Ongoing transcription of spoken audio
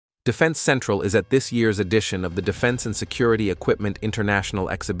Defense Central is at this year's edition of the Defense and Security Equipment International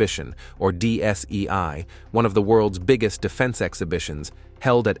Exhibition, or DSEI, one of the world's biggest defense exhibitions,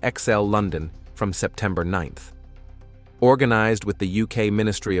 held at ExCeL London from September 9th. Organized with the UK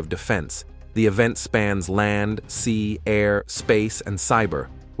Ministry of Defence, the event spans land, sea, air, space, and cyber,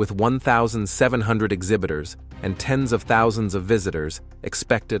 with 1,700 exhibitors and tens of thousands of visitors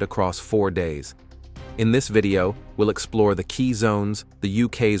expected across 4 days. In this video, we'll explore the key zones, the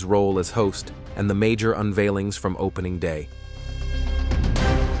UK's role as host, and the major unveilings from opening day.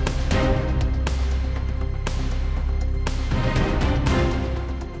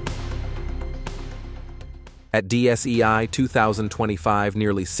 At DSEI 2025,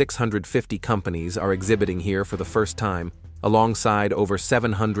 nearly 650 companies are exhibiting here for the first time, alongside over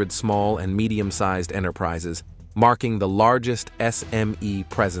 700 small and medium-sized enterprises, marking the largest SME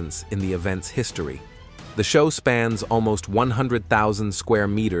presence in the event's history. The show spans almost 100,000 square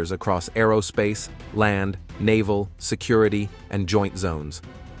meters across aerospace, land, naval, security, and joint zones.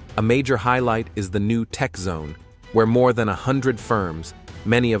 A major highlight is the new tech zone, where more than 100 firms,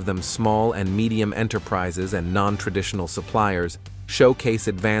 many of them small and medium enterprises and non-traditional suppliers, showcase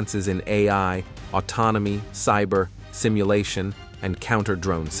advances in AI, autonomy, cyber, simulation, and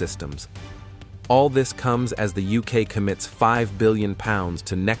counter-drone systems. All this comes as the UK commits £5 billion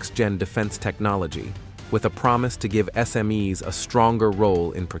to next-gen defence technology, with a promise to give SMEs a stronger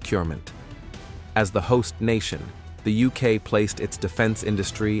role in procurement. As the host nation, the UK placed its defence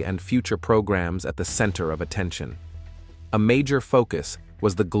industry and future programs at the centre of attention. A major focus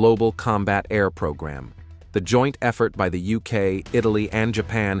was the Global Combat Air Programme, the joint effort by the UK, Italy, and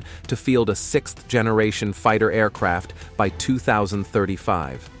Japan to field a sixth-generation fighter aircraft by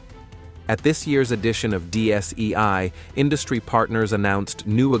 2035. At this year's edition of DSEI, industry partners announced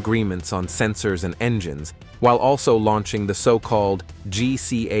new agreements on sensors and engines, while also launching the so-called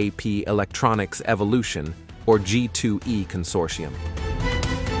GCAP Electronics Evolution, or G2E Consortium.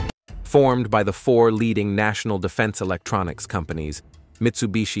 Formed by the 4 leading national defense electronics companies,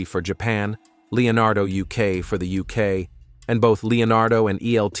 Mitsubishi for Japan, Leonardo UK for the UK, and both Leonardo and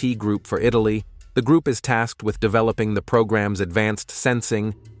ELT Group for Italy, the group is tasked with developing the program's advanced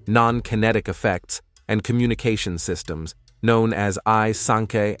sensing, non-kinetic effects, and communication systems, known as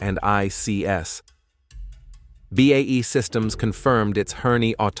I-SANKE and ICS. BAE Systems confirmed its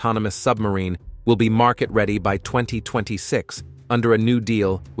Herne autonomous submarine will be market-ready by 2026 under a new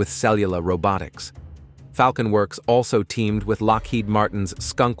deal with Cellular Robotics. FalconWorks also teamed with Lockheed Martin's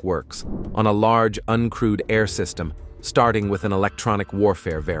Skunk Works on a large uncrewed air system, starting with an electronic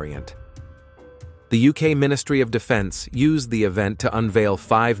warfare variant. The UK Ministry of Defence used the event to unveil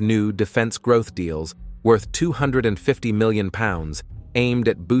 5 new defence growth deals worth £250 million, aimed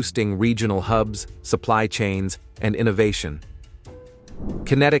at boosting regional hubs, supply chains, and innovation.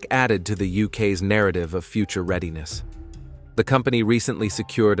 QinetiQ added to the UK's narrative of future readiness. The company recently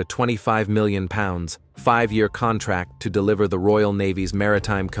secured a £25 million, 5-year contract to deliver the Royal Navy's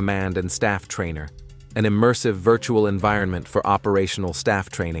Maritime Command and Staff Trainer, an immersive virtual environment for operational staff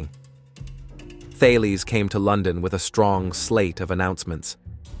training. Thales came to London with a strong slate of announcements.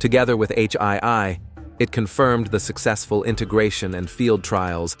 Together with HII, it confirmed the successful integration and field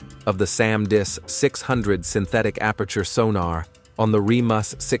trials of the SAMDIS 600 synthetic aperture sonar on the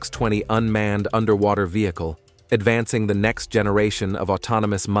REMUS 620 unmanned underwater vehicle, advancing the next generation of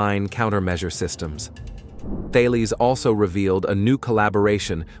autonomous mine countermeasure systems. Thales also revealed a new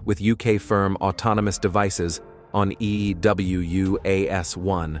collaboration with UK firm Autonomous Devices on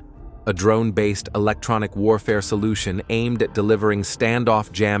EW-UAS1, a drone-based electronic warfare solution aimed at delivering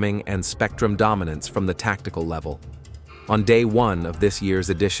standoff jamming and spectrum dominance from the tactical level. On day 1 of this year's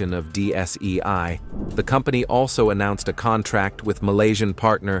edition of DSEI, the company also announced a contract with Malaysian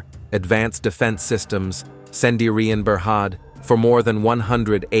partner Advanced Defence Systems, Sendirian Berhad, for more than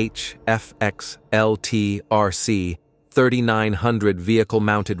 100 HFX-LT-RC 3900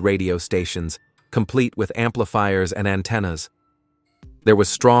 vehicle-mounted radio stations, complete with amplifiers and antennas. There was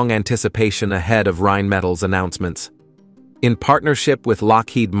strong anticipation ahead of Rheinmetall's announcements. In partnership with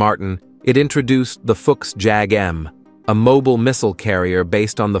Lockheed Martin, it introduced the Fuchs JAGM, a mobile missile carrier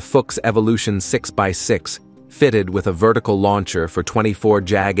based on the Fuchs Evolution 6x6, fitted with a vertical launcher for 24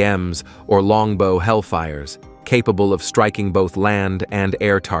 JAGMs or longbow Hellfires, capable of striking both land and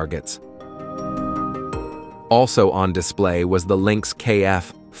air targets. Also on display was the Lynx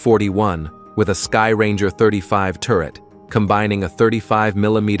KF41 with a Skyranger 35 turret, combining a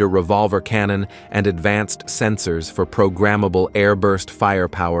 35mm revolver cannon and advanced sensors for programmable airburst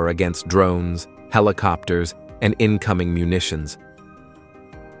firepower against drones, helicopters, and incoming munitions.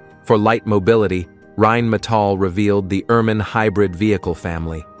 For light mobility, Rheinmetall revealed the Hybrid vehicle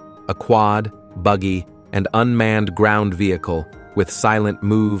family, a quad, buggy, and unmanned ground vehicle with silent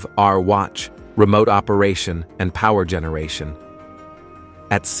move, watch, remote operation, and power generation.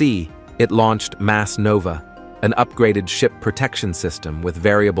 At sea, it launched MASS Nova, an upgraded ship protection system with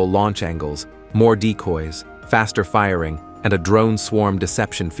variable launch angles, more decoys, faster firing, and a drone swarm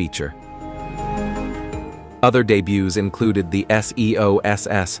deception feature. Other debuts included the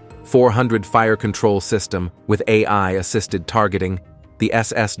SEOSS-400 fire control system with AI-assisted targeting, the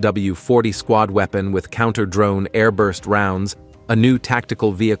SSW-40 squad weapon with counter-drone airburst rounds, a new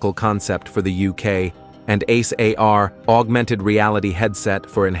tactical vehicle concept for the UK, and ACE AR augmented reality headset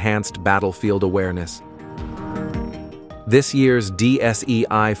for enhanced battlefield awareness. This year's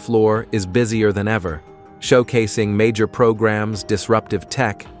DSEI floor is busier than ever, showcasing major programs, disruptive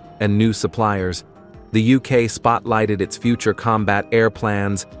tech, and new suppliers. The UK spotlighted its future combat air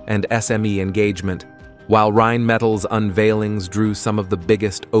plans and SME engagement, while Rheinmetall's unveilings drew some of the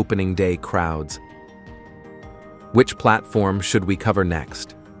biggest opening day crowds. Which platform should we cover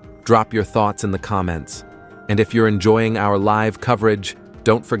next? Drop your thoughts in the comments. And if you're enjoying our live coverage,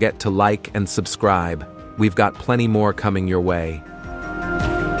 don't forget to like and subscribe. We've got plenty more coming your way.